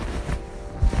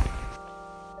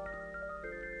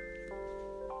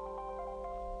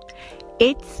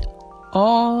It's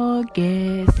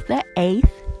August the 8th,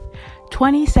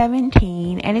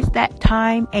 2017, and it's that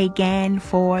time again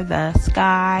for the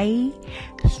Sky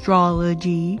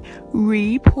Astrology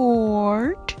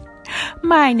Report.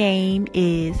 My name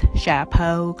is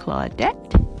Chapeau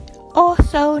Claudette,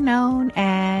 also known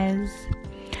as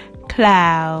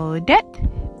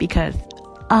Claudette, because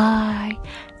I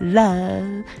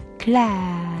love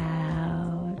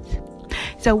clouds.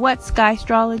 So what's Sky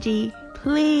Astrology?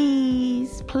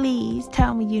 Please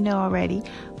tell me you know already.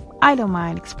 I don't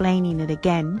mind explaining it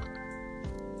again.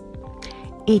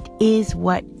 It is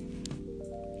what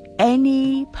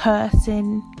any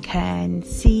person can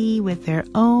see with their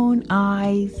own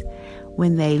eyes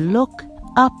when they look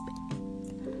up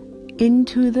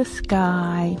into the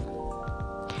sky.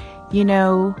 You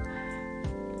know,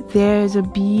 there's a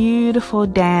beautiful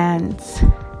dance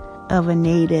of a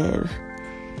native,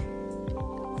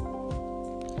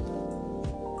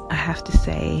 I have to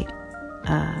say,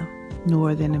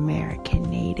 Northern American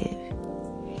native,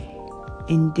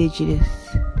 indigenous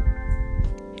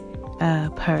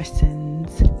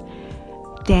persons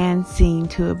dancing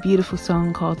to a beautiful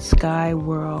song called Sky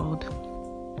World.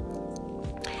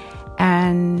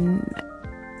 And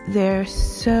there's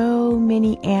so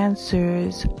many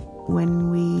answers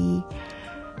when we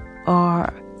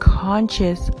are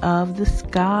conscious of the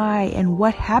sky and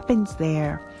what happens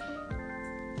there.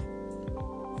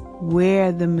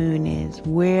 Where the moon is,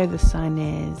 where the sun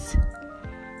is,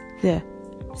 the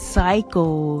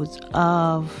cycles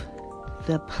of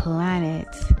the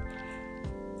planets.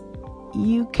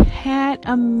 You can't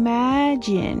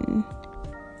imagine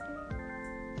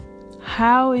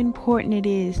how important it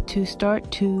is to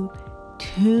start to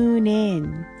tune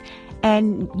in.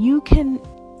 And you can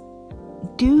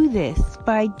do this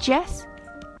by just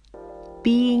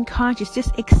being conscious,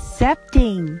 just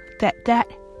accepting that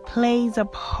plays a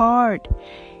part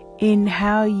in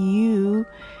how you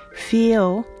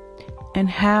feel and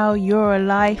how your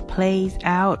life plays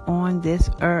out on this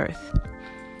earth.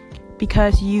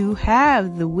 Because you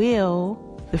have the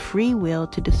free will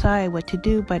to decide what to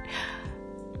do, but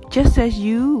just as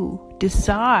you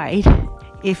decide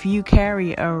if you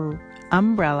carry an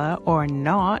umbrella or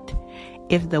not,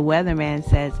 if the weatherman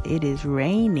says it is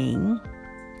raining,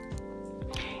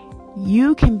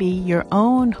 you can be your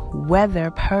own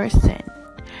weather person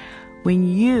when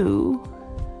you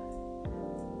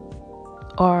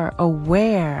are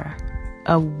aware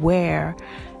of where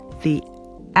the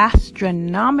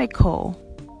astronomical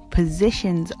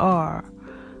positions are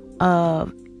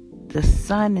of the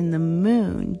sun and the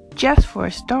moon. Just for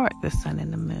a start, the sun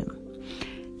and the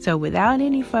moon. So without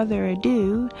any further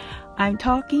ado, I'm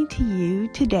talking to you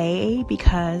today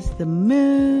because the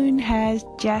moon has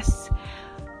just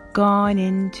gone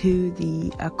into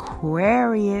the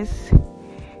Aquarius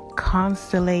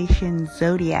constellation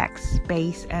zodiac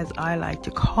space, as I like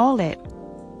to call it.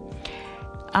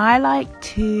 I like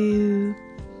to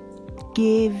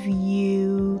give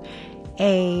you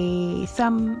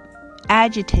some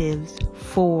adjectives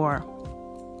for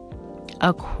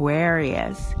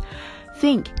Aquarius.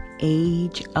 Think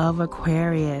age of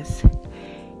Aquarius.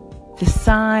 The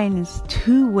sign is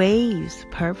 2 waves,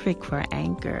 perfect for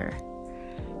anchor.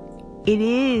 It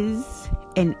is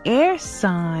an air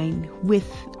sign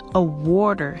with a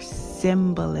water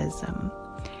symbolism.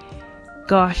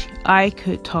 Gosh, I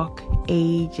could talk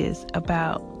ages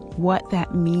about what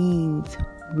that means,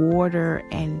 water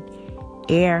and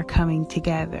air coming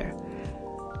together.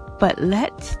 But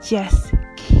let's just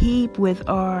keep with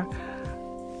our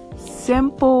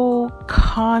simple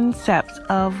concepts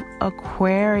of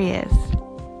Aquarius,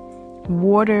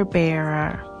 water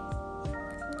bearer.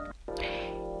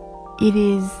 It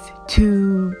is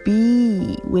to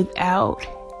be without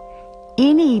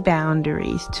any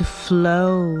boundaries, to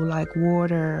flow like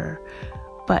water,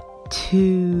 but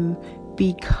to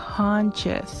be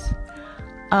conscious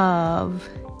of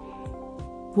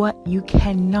what you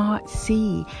cannot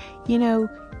see. You know,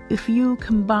 if you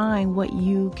combine what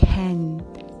you can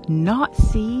not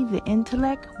see, the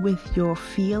intellect, with your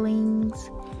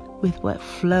feelings, with what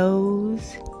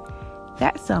flows,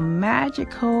 that's a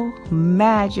magical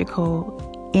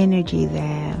energy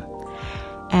there.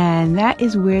 And that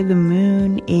is where the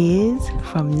moon is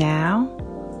from now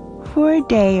for a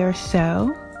day or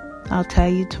so. I'll tell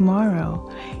you tomorrow.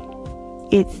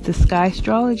 It's the Sky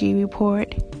Astrology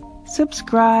Report.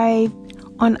 Subscribe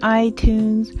on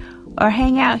iTunes or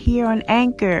hang out here on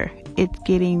Anchor. It's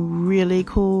getting really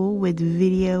cool with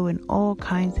video and all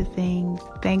kinds of things.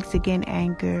 Thanks again,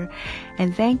 Anchor.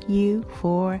 And thank you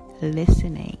for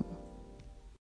listening.